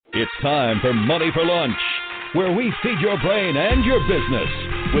It's time for Money for Lunch, where we feed your brain and your business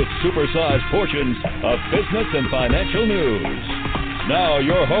with supersized portions of business and financial news. Now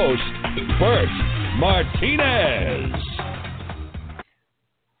your host, Bert Martinez.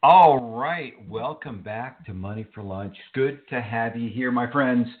 All right, welcome back to Money for Lunch. Good to have you here, my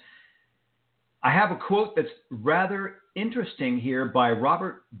friends. I have a quote that's rather interesting here by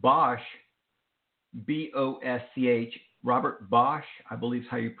Robert Bosch, B-O-S-C-H. Robert Bosch, I believe is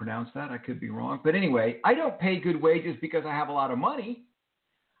how you pronounce that. I could be wrong. But anyway, I don't pay good wages because I have a lot of money.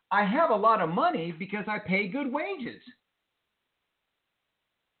 I have a lot of money because I pay good wages.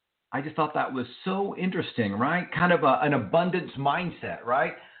 I just thought that was so interesting, right? Kind of an abundance mindset,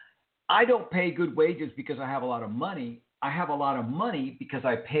 right? I don't pay good wages because I have a lot of money. I have a lot of money because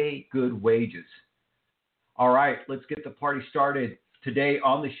I pay good wages. All right, let's get the party started. Today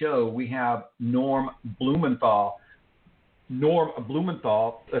on the show, we have Norm Blumenthal. Norm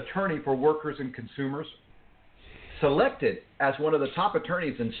Blumenthal, attorney for workers and consumers, selected as one of the top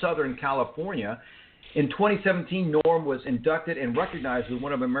attorneys in Southern California. In 2017, Norm was inducted and recognized as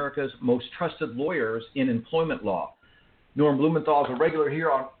one of America's most trusted lawyers in employment law. Norm Blumenthal is a regular here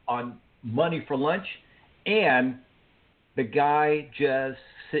on Money for Lunch, and the guy just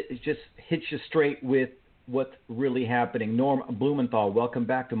hits you straight with what's really happening. Norm Blumenthal, welcome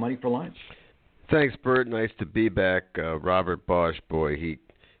back to Money for Lunch. Thanks, Bert. Nice to be back. Robert Bosch, boy, he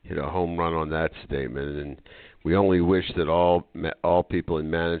hit a home run on that statement, and we only wish that all people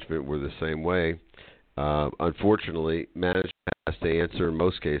in management were the same way. Unfortunately, management has to answer in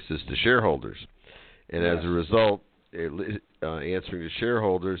most cases to shareholders, and as a result, answering to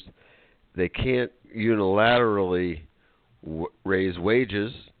shareholders, they can't unilaterally raise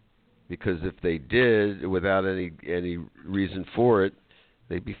wages, because if they did without any reason for it,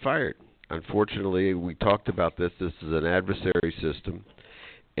 they'd be fired. Unfortunately, we talked about this. This is an adversary system,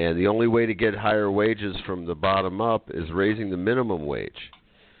 and the only way to get higher wages from the bottom up is raising the minimum wage.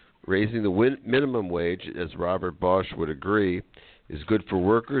 Raising the minimum wage, as Robert Bosch would agree, is good for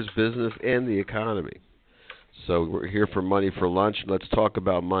workers, business, and the economy. So we're here for Money for Lunch. Let's talk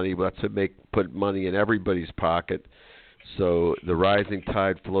about money. Let's put money in everybody's pocket so the rising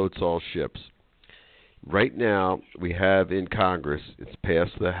tide floats all ships. Right now, we have in Congress, it's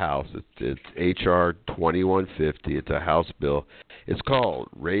passed the House, it's H.R. 2150, it's a House bill. It's called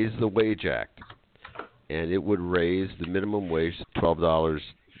Raise the Wage Act, and it would raise the minimum wage to $12.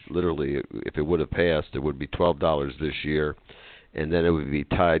 Literally, if it would have passed, it would be $12 this year, and then it would be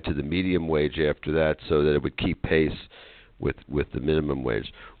tied to the medium wage after that so that it would keep pace with the minimum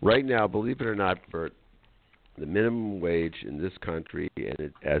wage. Right now, believe it or not, Bert, the minimum wage in this country, and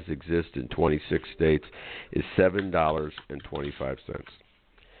it as exists in 26 states, is $7.25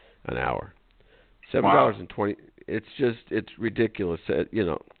 an hour. $7.20. It's ridiculous.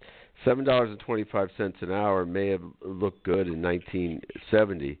 $7.25 an hour may have looked good in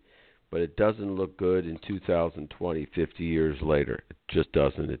 1970, but it doesn't look good in 2020, 50 years later. It just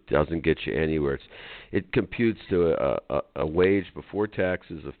doesn't. It doesn't get you anywhere. It computes to a wage before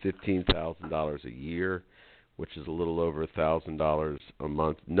taxes of $15,000 a year, which is a little over $1,000 a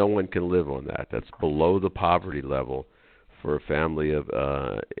month. No one can live on that. That's below the poverty level for a family of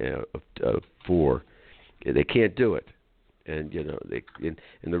four. They can't do it, and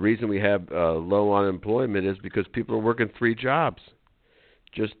and the reason we have low unemployment is because people are working 3 jobs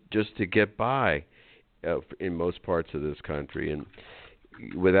just to get by in most parts of this country. And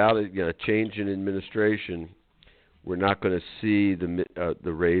without a change in administration, we're not going to see the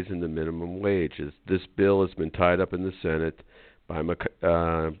raise in the minimum wage. This bill has been tied up in the Senate by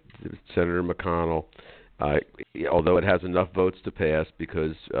Senator McConnell, although it has enough votes to pass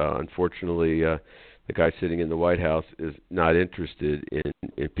because, unfortunately, the guy sitting in the White House is not interested in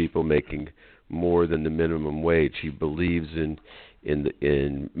people making more than the minimum wage. He believes in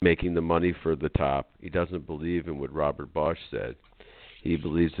making the money for the top. He doesn't believe in what Robert Bosch said. He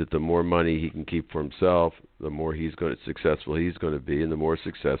believes that the more money he can keep for himself, the more successful he's going to be, and the more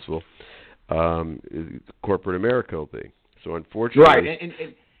successful corporate America will be. So unfortunately, right.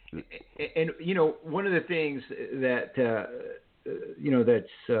 And one of the things that that's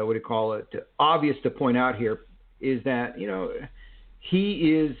obvious to point out here is that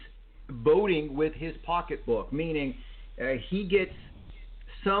he is voting with his pocketbook, meaning he gets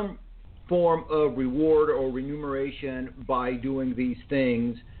some form of reward or remuneration by doing these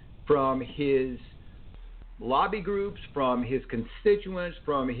things from his lobby groups, from his constituents,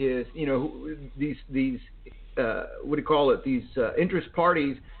 from his these interest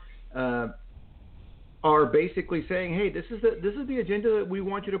parties are basically saying, hey, this is the agenda that we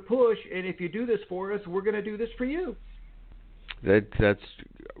want you to push, and if you do this for us, we're going to do this for you. That's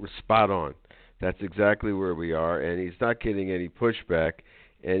spot on. That's exactly where we are, and he's not getting any pushback.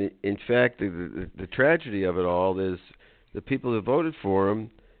 And in fact, the tragedy of it all is the people who voted for him,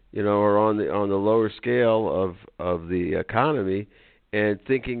 are on the lower scale of the economy, and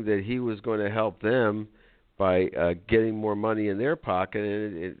thinking that he was going to help them by getting more money in their pocket,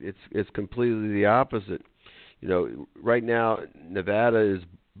 and it's completely the opposite. Right now Nevada is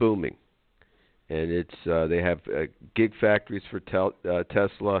booming, and they have gig factories for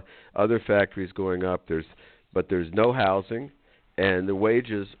Tesla, other factories going up. But there's no housing, and the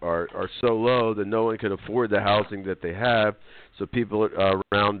wages are so low that no one can afford the housing that they have. So people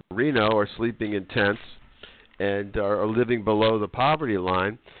around Reno are sleeping in tents and are living below the poverty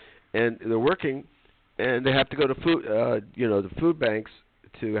line, and they're working, and they have to go to the food banks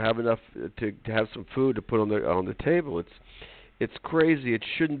to have enough to have some food to put on the table. It's crazy. It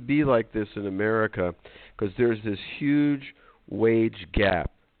shouldn't be like this in America, because there's this huge wage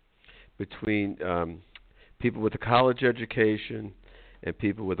gap between people with a college education and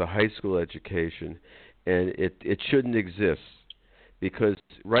people with a high school education, and it shouldn't exist, because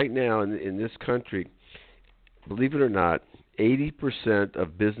right now in this country, believe it or not, 80%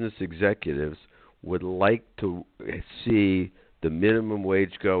 of business executives would like to see the minimum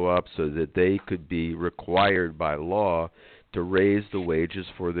wage go up so that they could be required by law to raise the wages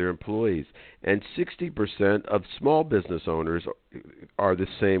for their employees. And 60% of small business owners are the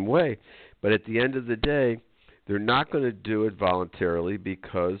same way. But at the end of the day, they're not going to do it voluntarily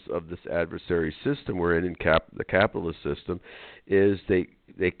because of this adversary system we're in the capitalist system, is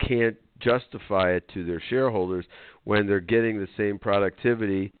they can't justify it to their shareholders when they're getting the same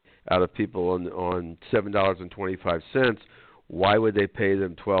productivity out of people on $7.25. Why would they pay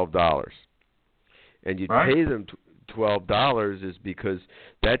them $12? And you'd pay them $12 is because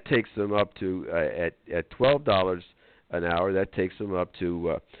that takes them up to at $12 an hour. That takes them up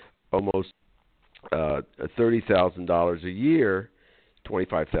to almost $30,000 a year.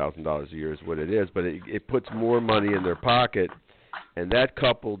 $25,000 a year is what it is, but it puts more money in their pocket, and that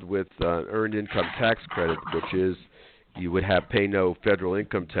coupled with earned income tax credit, which is you would pay no federal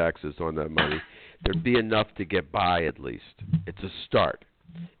income taxes on that money. There'd be enough to get by at least. It's a start.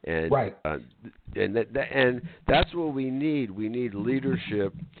 And and that's what we need. We need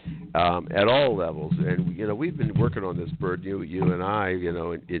leadership at all levels. And we've been working on this, Bert. You and I,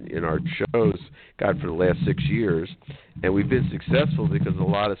 in our shows, God, for the last 6 years, and we've been successful because a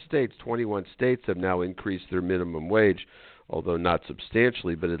lot of states, 21 states, have now increased their minimum wage, although not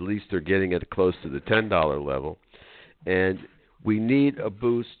substantially, but at least they're getting it close to the $10 level. And we need a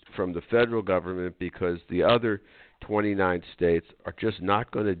boost from the federal government because the other 29 states are just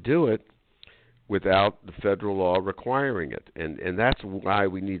not going to do it without the federal law requiring it. And that's why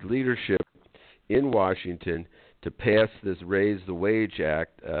we need leadership in Washington to pass this Raise the Wage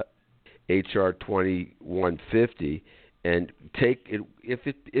Act, H.R. 2150, and take it. If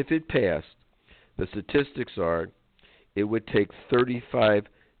it passed, the statistics are it would take 35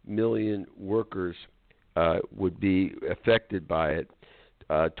 million workers would be affected by it,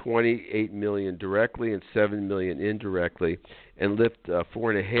 28 million directly and 7 million indirectly, and lift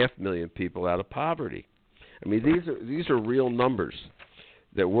 4.5 million people out of poverty. I mean, these are real numbers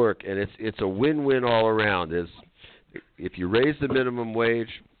that work, and it's a win-win all around. If you raise the minimum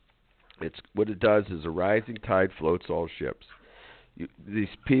wage, it's what it does is a rising tide floats all ships. These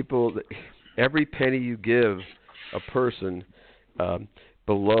people, every penny you give a person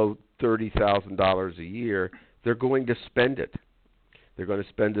below $30,000 a year, they're going to spend it. They're going to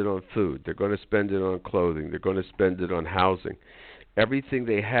spend it on food. They're going to spend it on clothing. They're going to spend it on housing. Everything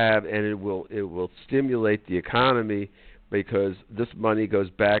they have, and it will stimulate the economy because this money goes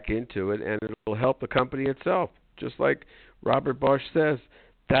back into it, and it will help the company itself. Just like Robert Bosch says,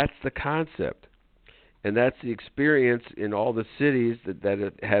 that's the concept. And that's the experience in all the cities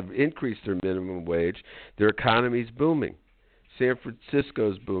that have increased their minimum wage. Their economy's booming. San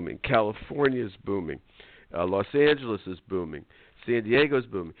Francisco's booming. California's booming. Los Angeles is booming. San Diego's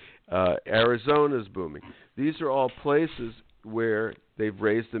booming. Arizona's booming. These are all places where they've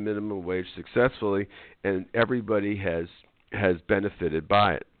raised the minimum wage successfully, and everybody has benefited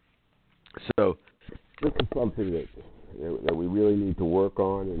by it. So this is something that we really need to work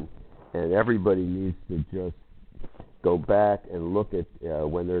on, and everybody needs to just go back and look at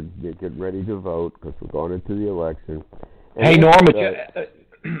when they're getting ready to vote, because we're going into the election. And hey, Norm,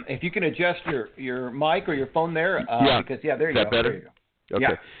 if you can adjust your mic or your phone there, because there you go. Better? There you go.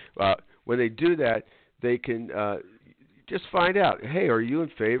 Okay. Yeah. When they do that, they can just find out, hey, are you in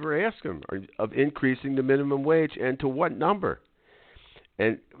favor? Ask them of increasing the minimum wage, and to what number?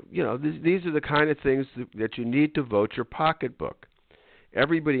 And, these are the kind of things that you need to vote your pocketbook.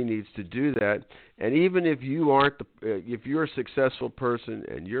 Everybody needs to do that. And even if you aren't, if you're a successful person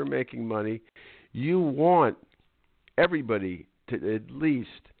and you're making money, you want everybody to at least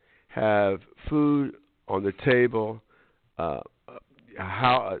have food on the table, a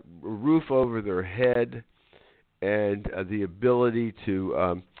roof over their head, and the ability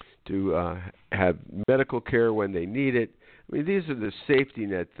to have medical care when they need it. I mean, these are the safety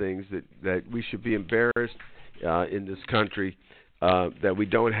net things that we should be embarrassed in this country that we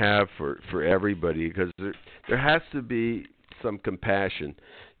don't have for everybody, because there has to be some compassion.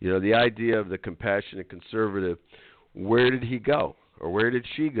 The idea of the compassionate conservative, where did he go or where did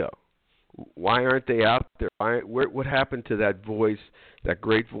she go? Why aren't they out there? What happened to that voice, that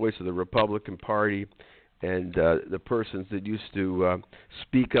great voice of the Republican Party and the persons that used to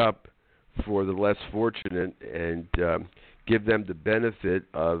speak up for the less fortunate and give them the benefit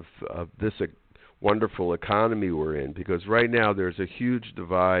of this wonderful economy we're in? Because right now there's a huge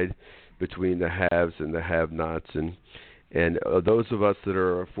divide between the haves and the have-nots, and those of us that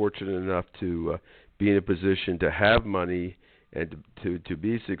are fortunate enough to be in a position to have money and to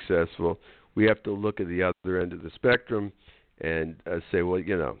be successful, we have to look at the other end of the spectrum and say, well,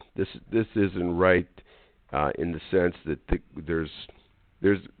 this isn't right in the sense that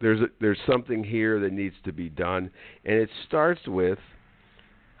there's something here that needs to be done, and it starts with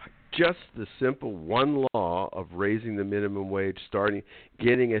just the simple one law of raising the minimum wage,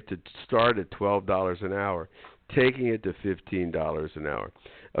 getting it to start at $12 an hour, taking it to $15 an hour.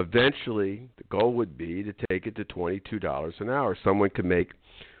 Eventually, the goal would be to take it to $22 an hour. Someone could make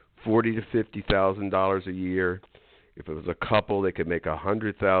 $40,000 to $50,000 a year. If it was a couple, they could make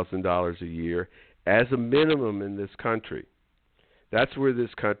 $100,000 a year as a minimum in this country. That's where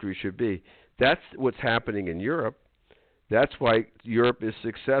this country should be. That's what's happening in Europe. That's why Europe is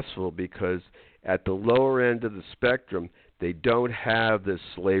successful, because at the lower end of the spectrum, they don't have this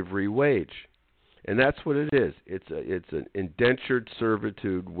slavery wage. And that's what it is. It's an indentured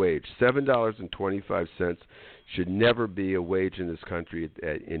servitude wage. $7.25 should never be a wage in this country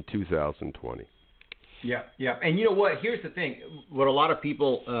in 2020. Yeah. And you know what? Here's the thing. What a lot of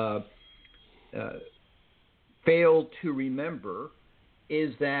people fail to remember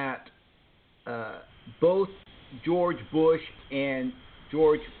is that both George Bush and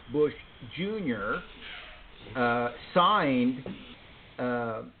George Bush Jr. Signed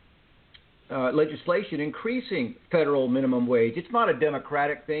legislation increasing federal minimum wage. It's not a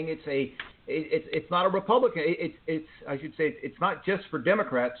Democratic thing. It's not a Republican. It's not just for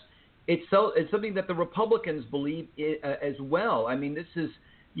Democrats. It's something that the Republicans believe as well. I mean, this is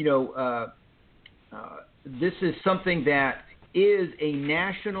something that is a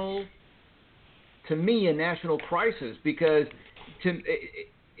national crisis, because to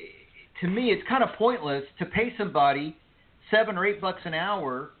me it's kind of pointless to pay somebody $7 or $8 an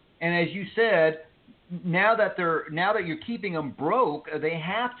hour, and as you said, now that you're keeping them broke, they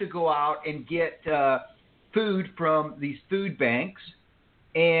have to go out and get food from these food banks.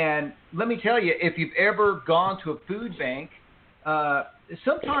 And let me tell you, if you've ever gone to a food bank,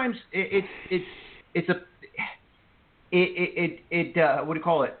 sometimes it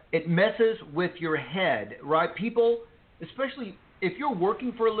messes with your head, right? People, especially if you're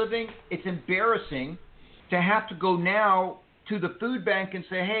working for a living, it's embarrassing to have to go now to the food bank and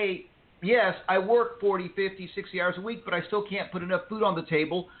say, hey, yes, I work 40, 50, 60 hours a week, but I still can't put enough food on the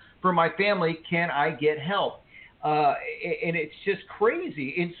table for my family. Can I get help? And it's just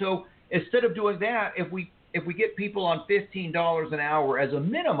crazy. And so instead of doing that, if we get people on $15 an hour as a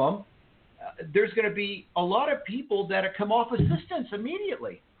minimum, there's going to be a lot of people that come off assistance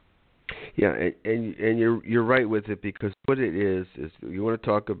immediately. Yeah, and you're right with it, because what it is you want to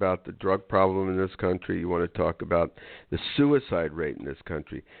talk about the drug problem in this country. You want to talk about the suicide rate in this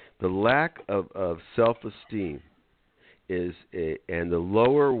country. The lack of self-esteem and the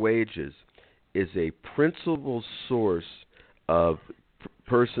lower wages is a principal source of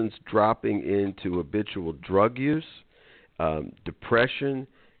persons dropping into habitual drug use, depression,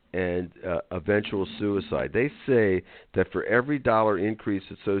 and eventual suicide. They say that for every dollar increase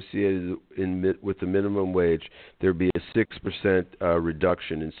associated with the minimum wage, there'd be a 6%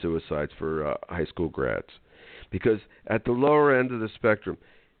 reduction in suicides for high school grads. Because at the lower end of the spectrum,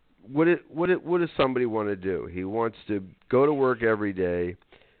 what does somebody want to do? He wants to go to work every day,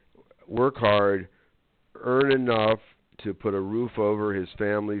 work hard, earn enough to put a roof over his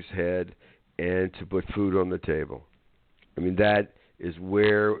family's head, and to put food on the table. I mean, that is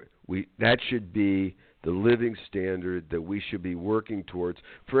where that should be the living standard that we should be working towards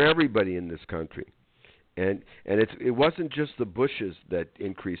for everybody in this country. And it wasn't just the Bushes that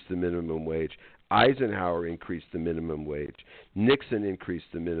increased the minimum wage. Eisenhower increased the minimum wage. Nixon increased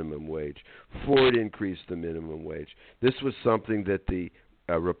the minimum wage. Ford increased the minimum wage. This was something that the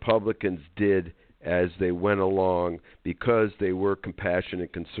Republicans did as they went along because they were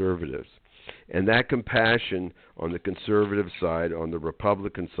compassionate conservatives. And that compassion on the conservative side, on the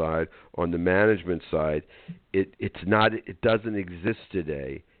Republican side, on the management side, it doesn't exist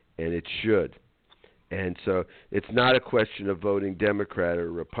today, and it should. And so it's not a question of voting Democrat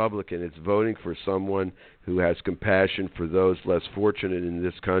or Republican. It's voting for someone who has compassion for those less fortunate in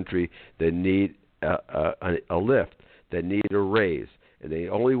this country that need a lift, that need a raise. And the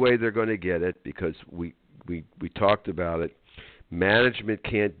only way they're going to get it, because we talked about it, management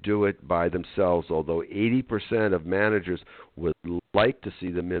can't do it by themselves, although 80% of managers would like to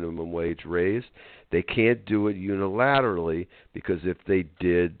see the minimum wage raised. They can't do it unilaterally, because if they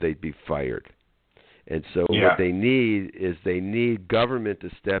did, they'd be fired. And so what they need government to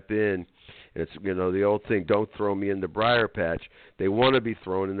step in. It's, the old thing, don't throw me in the briar patch. They want to be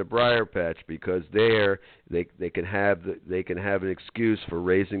thrown in the briar patch because they can have an excuse for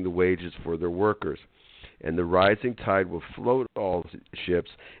raising the wages for their workers. And the rising tide will float all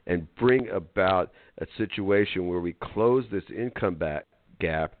ships and bring about a situation where we close this income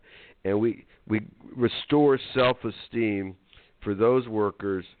gap, and we restore self-esteem for those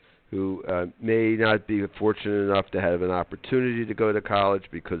workers who may not be fortunate enough to have an opportunity to go to college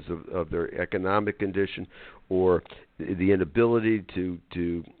because of their economic condition, or the inability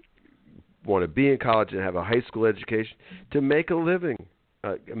to want to be in college and have a high school education, to make a living,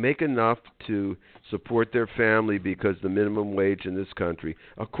 make enough to support their family, because the minimum wage in this country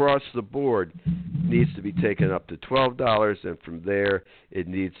across the board needs to be taken up to $12, and from there it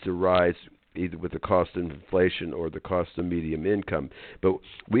needs to rise either with the cost of inflation or the cost of medium income. But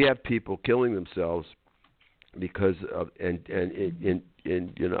we have people killing themselves because of in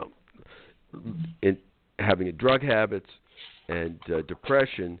having drug habits and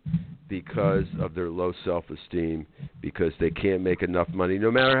depression because of their low self-esteem, because they can't make enough money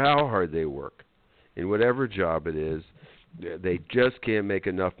no matter how hard they work. In whatever job it is, they just can't make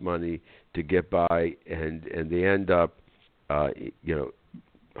enough money to get by, and they end up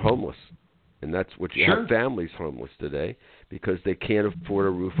homeless. And that's what you have families homeless today, because they can't afford a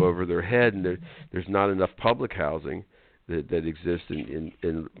roof over their head, and there's not enough public housing that exists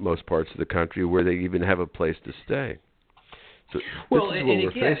in most parts of the country where they even have a place to stay. So this is what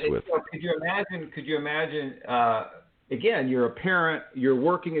we're faced with. Could you imagine? Again, you're a parent, you're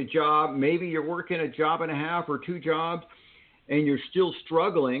working a job, maybe you're working a job and a half or two jobs, and you're still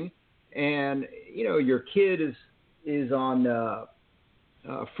struggling, and your kid is on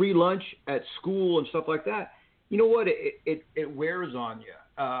free lunch at school and stuff like that. You know what? It wears on you.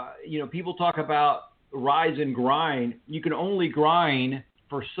 People talk about rise and grind. You can only grind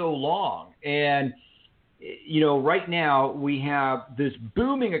for so long. And, right now we have this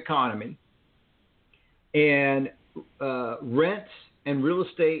booming economy, and rents and real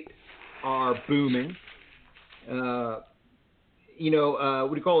estate are booming. What do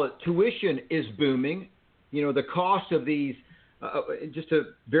you call it? Tuition is booming. The cost of these, just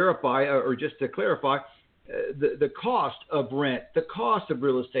to verify or just to clarify, the cost of rent, the cost of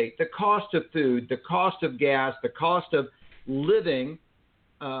real estate, the cost of food, the cost of gas, the cost of living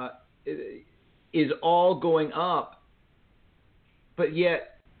is all going up, but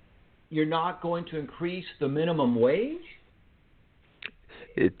yet you're not going to increase the minimum wage?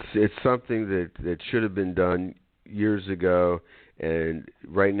 It's something that should have been done years ago. And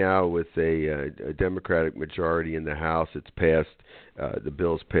right now, with a Democratic majority in the House, it's passed. The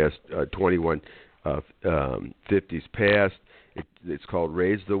bill's passed. 2150's passed. It's called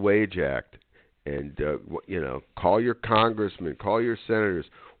Raise the Wage Act. And call your congressmen, call your senators.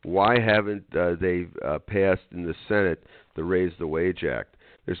 Why haven't they passed in the Senate the Raise the Wage Act?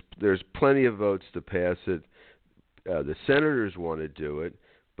 There's plenty of votes to pass it. The senators want to do it,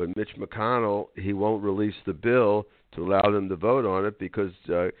 but Mitch McConnell, he won't release the bill to allow them to vote on it, because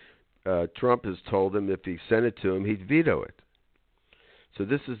Trump has told him if he sent it to him, he'd veto it. So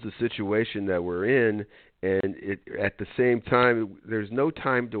this is the situation that we're in, and at the same time, there's no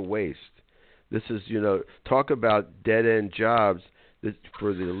time to waste. This is, talk about dead-end jobs.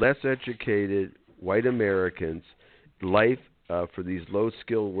 For the less educated white Americans, life for these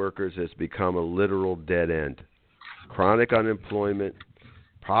low-skilled workers has become a literal dead end. Chronic unemployment,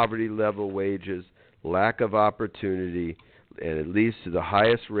 poverty-level wages, lack of opportunity, and it leads to the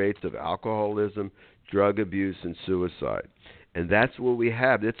highest rates of alcoholism, drug abuse, and suicide. And that's what we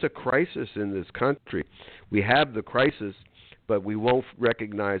have. It's a crisis in this country. We have the crisis, but we won't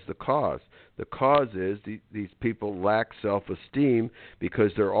recognize the cause. The cause is these people lack self-esteem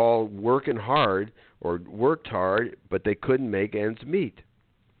because they're all working hard or worked hard, but they couldn't make ends meet.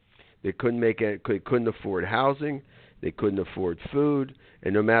 They couldn't afford housing. They couldn't afford food.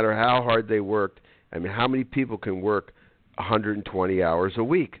 And no matter how hard they worked, I mean, how many people can work 120 hours a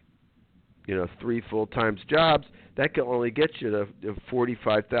week? 3 full-time jobs, that can only get you to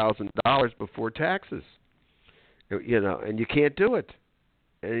 $45,000 before taxes. And you can't do it.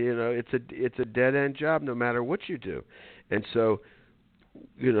 And it's a dead-end job no matter what you do. And so,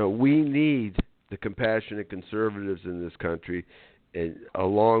 we need the compassionate conservatives in this country, and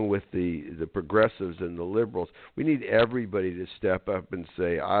along with the progressives and the liberals. We need everybody to step up and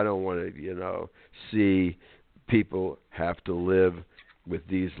say, I don't want to, see people have to live with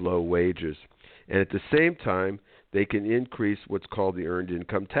these low wages. And at the same time, they can increase what's called the Earned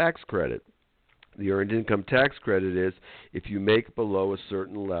Income Tax Credit. The Earned Income Tax Credit is if you make below a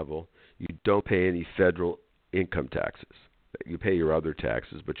certain level, you don't pay any federal income taxes. You pay your other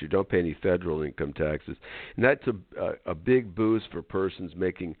taxes, but you don't pay any federal income taxes. And that's a big boost for persons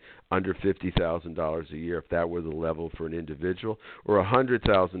making under $50,000 a year, if that were the level for an individual, or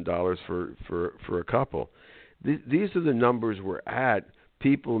 $100,000 for a couple. These are the numbers we're at.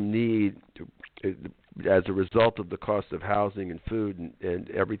 People need, as a result of the cost of housing and food and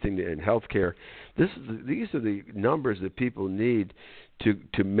everything and health care, these are the numbers that people need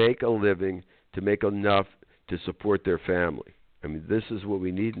to make a living, to make enough to support their family. I mean, this is what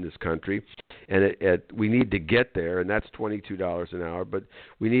we need in this country, and we need to get there, and that's $22 an hour, but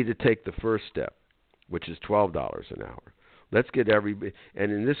we need to take the first step, which is $12 an hour. Let's get and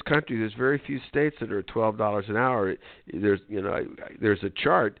in this country, there's very few states that are at $12 an hour. There's a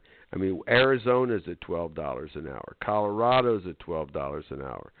chart. I mean, Arizona's at $12 an hour. Colorado's at $12 an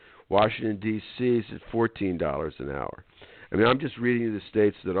hour. Washington, D.C. is at $14 an hour. I mean, I'm just reading you the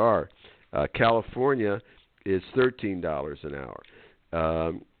states that are. California is $13 an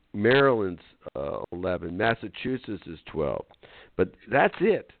hour. Maryland's 11. Massachusetts is 12. But that's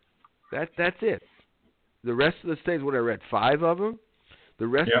it. That's it. The rest of the states, what I read, 5 of them, the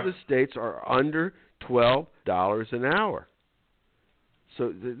rest of the states are under $12 an hour.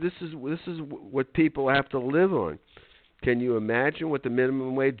 So this is what people have to live on. Can you imagine what the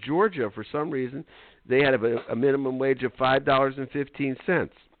minimum wage? Georgia, for some reason, they had a minimum wage of $5.15. So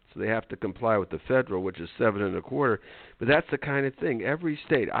they have to comply with the federal, which is $7.25. But that's the kind of thing. Every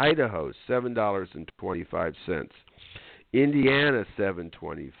state, Idaho, $7.25. Indiana,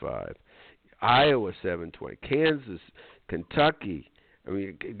 $7.25. Iowa, $7.20. Kansas, Kentucky. I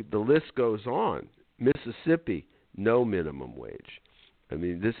mean, the list goes on. Mississippi, no minimum wage. I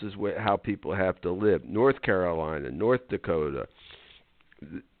mean, this is how people have to live. North Carolina, North Dakota.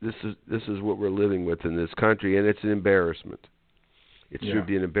 This is what we're living with in this country, and it's an embarrassment. It should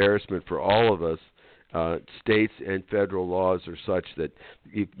be an embarrassment for all of us. States and federal laws are such that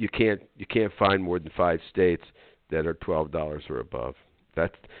you can't find more than 5 states that are $12 or above.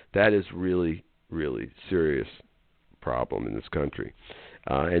 That is really, really serious problem in this country.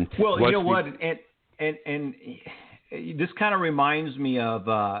 And you know what? And this kind of reminds me of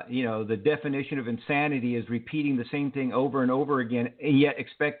the definition of insanity is repeating the same thing over and over again, and yet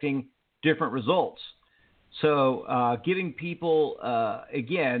expecting different results. So giving people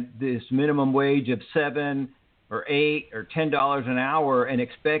again this minimum wage of $7 or $8 or $10 an hour, and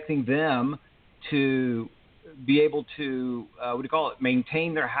expecting them to be able to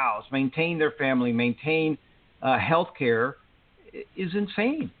maintain their house, maintain their family, maintain health care is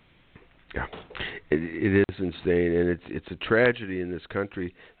insane. Yeah, it is insane, and it's a tragedy in this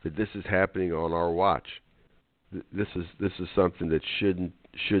country that this is happening on our watch. This is something that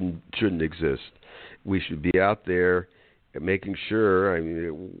shouldn't exist. We should be out there making sure. I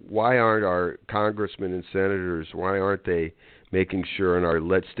mean, why aren't our congressmen and senators? Why aren't they making sure, and our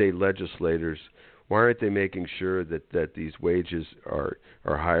state legislators? Why aren't they making sure that these wages are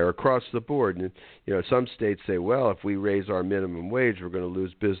higher across the board? And some states say, well, if we raise our minimum wage, we're going to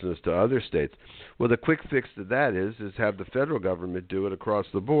lose business to other states. Well, the quick fix to that is have the federal government do it across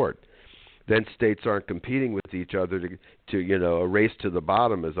the board. Then states aren't competing with each other to a race to the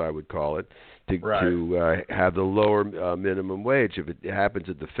bottom, as I would call it, to have the lower minimum wage. If it happens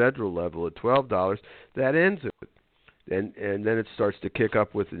at the federal level at $12, that ends it. And then it starts to kick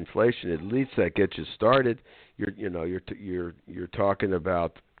up with inflation. At least that gets you started. You're talking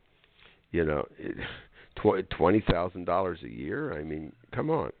about $20,000 a year. I mean, come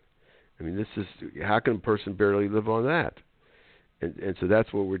on. I mean, how can a person barely live on that? And so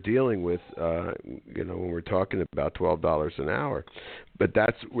that's what we're dealing with, when we're talking about $12 an hour. But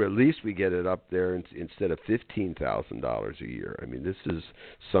that's where at least we get it up there instead of $15,000 a year. I mean, this is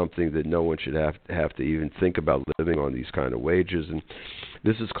something that no one should have to even think about living on these kind of wages, and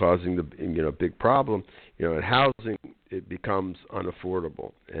this is causing the big problem. In housing, it becomes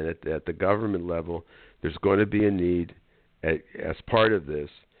unaffordable, and at the government level, there's going to be a need as part of this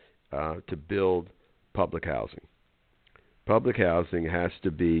to build public housing. Public housing has to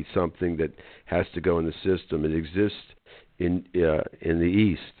be something that has to go in the system. It exists in the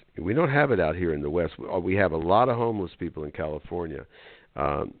East. We don't have it out here in the West. We have a lot of homeless people in California.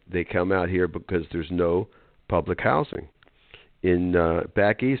 They come out here because there's no public housing.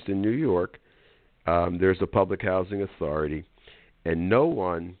 Back east in New York, there's a public housing authority, and no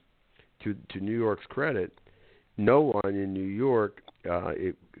one, to New York's credit, no one in New York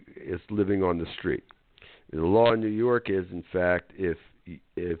is living on the street. The law in New York is, in fact, if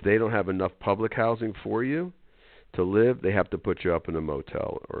they don't have enough public housing for you to live, they have to put you up in a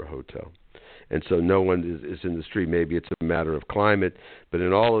motel or a hotel. And so no one is in the street. Maybe it's a matter of climate, but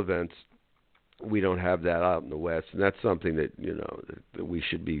in all events, we don't have that out in the West. And that's something that, that we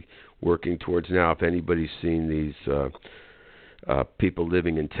should be working towards now. If anybody's seen these people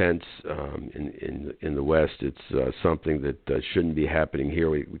living in tents in the West, it's something that shouldn't be happening here.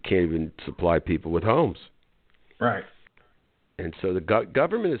 We can't even supply people with homes. Right. And so the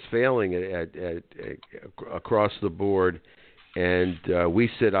government is failing at across the board, and we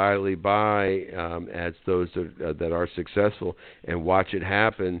sit idly by as those that are successful and watch it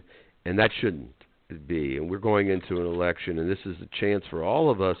happen, and that shouldn't be. And we're going into an election, and this is a chance for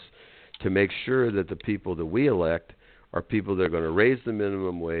all of us to make sure that the people that we elect are people that are going to raise the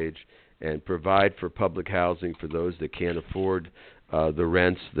minimum wage and provide for public housing for those that can't afford the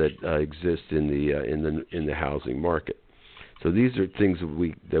rents that exist in the housing market. So these are things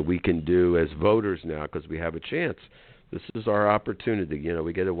that we can do as voters now because we have a chance. This is our opportunity.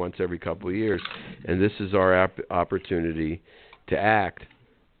 We get it once every couple of years, and this is our opportunity to act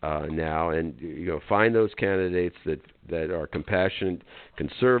now and find those candidates that are compassionate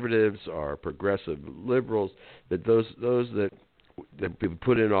conservatives, are progressive liberals, that those that we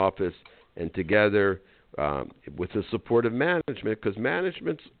put in office, and together with the support of management, because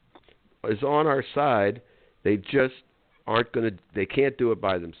management is on our side. They just they can't do it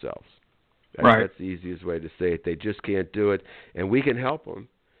by themselves. That's the easiest way to say it. They just can't do it, and we can help them.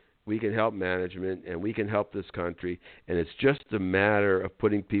 We can help management, and we can help this country, and it's just a matter of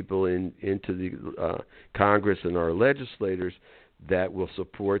putting people into the Congress and our legislators that will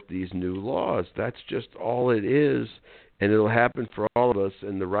support these new laws. That's just all it is, and it'll happen for all of us,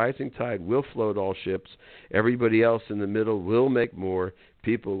 and the rising tide will float all ships. Everybody else in the middle will make more.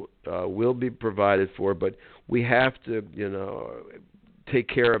 People will be provided for, but we have to, take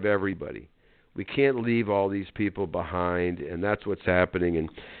care of everybody. We can't leave all these people behind, and that's what's happening, and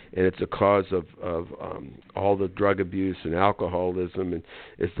it's a cause of all the drug abuse and alcoholism, and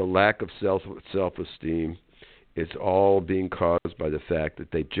it's the lack of self-esteem. It's all being caused by the fact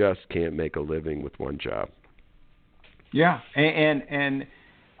that they just can't make a living with one job. Yeah, and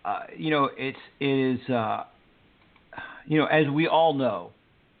it is as we all know,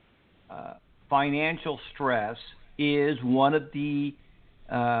 financial stress is one of the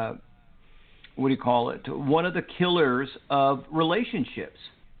one of the killers of relationships.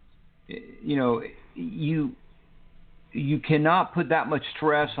 You cannot put that much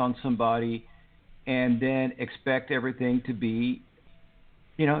stress on somebody and then expect everything to be,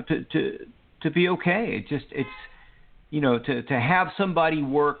 to be okay. To have somebody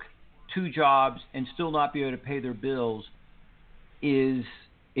work two jobs and still not be able to pay their bills is,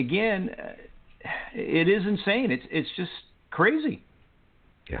 again, it is insane. It's just crazy.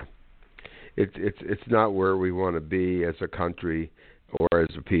 Yeah. It's not where we want to be as a country or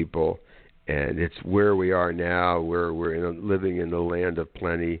as a people, and it's where we are now, where we're living in the land of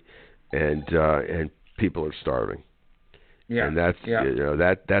plenty, and people are starving. Yeah, and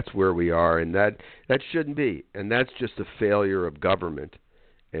that's where we are, and that shouldn't be, and that's just a failure of government,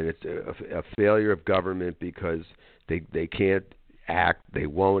 and it's a failure of government because they can't act, they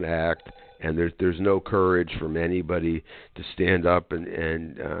won't act, and there's no courage from anybody to stand up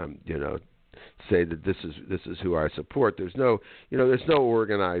and say that this is who I support. There's no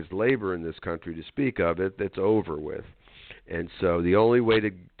organized labor in this country to speak of. It's over with. And so the only way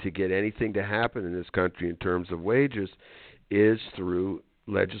to get anything to happen in this country in terms of wages is through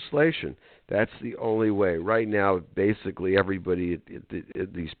legislation. That's the only way. Right now, basically everybody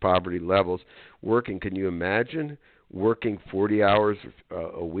at these poverty levels working. Can you imagine working 40 hours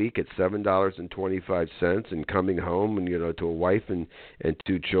a week at $7.25 and coming home and to a wife and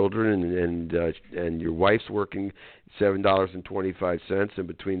 2 children and your wife's working $7.25, and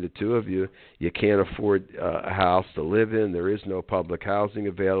between the two of you can't afford a house to live in. There is no public housing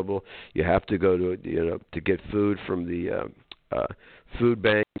available. You have to go to get food from the food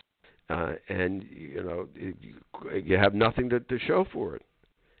banks, and you have nothing to show for it.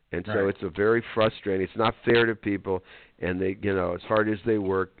 And so it's a very frustrating. It's not fair to people, and they, as hard as they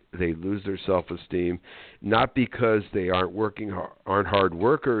work, they lose their self-esteem, not because they aren't hard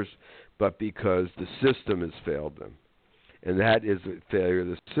workers, but because the system has failed them. And that is a failure of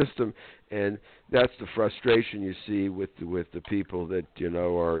the system, and that's the frustration you see with the people that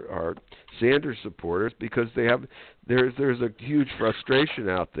are Sanders supporters, because there's a huge frustration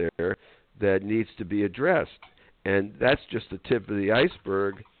out there that needs to be addressed, and that's just the tip of the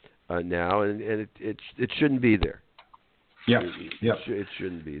iceberg now, and it shouldn't be there. It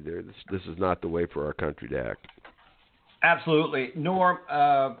shouldn't be there. This is not the way for our country to act. Absolutely, Norm.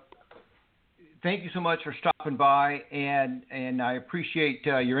 Thank you so much for stopping by, and I appreciate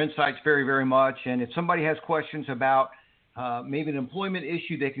your insights very, very much. And if somebody has questions about maybe an employment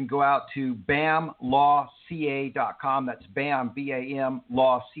issue, they can go out to bamlawca.com. That's BAM, B-A-M,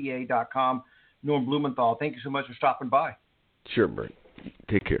 lawca.com. Norm Blumenthal, thank you so much for stopping by. Sure, Bert.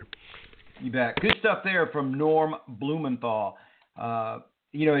 Take care. You bet. Good stuff there from Norm Blumenthal.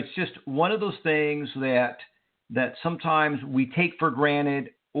 It's just one of those things that sometimes we take for granted,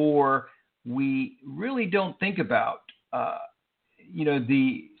 or we really don't think about.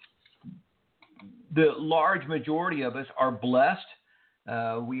 The large majority of us are blessed.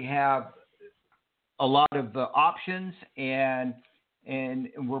 We have a lot of options, and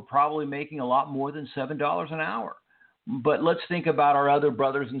we're probably making a lot more than $7 an hour. But let's think about our other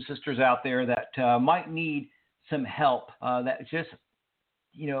brothers and sisters out there that might need some help. That just,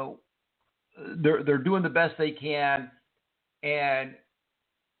 they're doing the best they can, and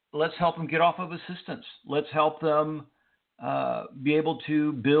let's help them get off of assistance. Let's help them be able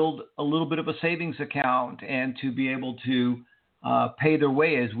to build a little bit of a savings account and to be able to pay their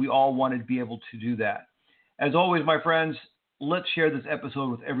way, as we all wanted to be able to do that. As always, my friends, let's share this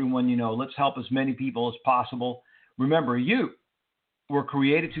episode with everyone you know. Let's help as many people as possible. Remember, you were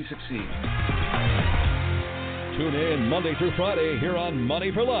created to succeed. Tune in Monday through Friday here on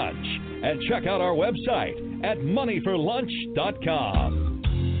Money for Lunch, and check out our website at moneyforlunch.com.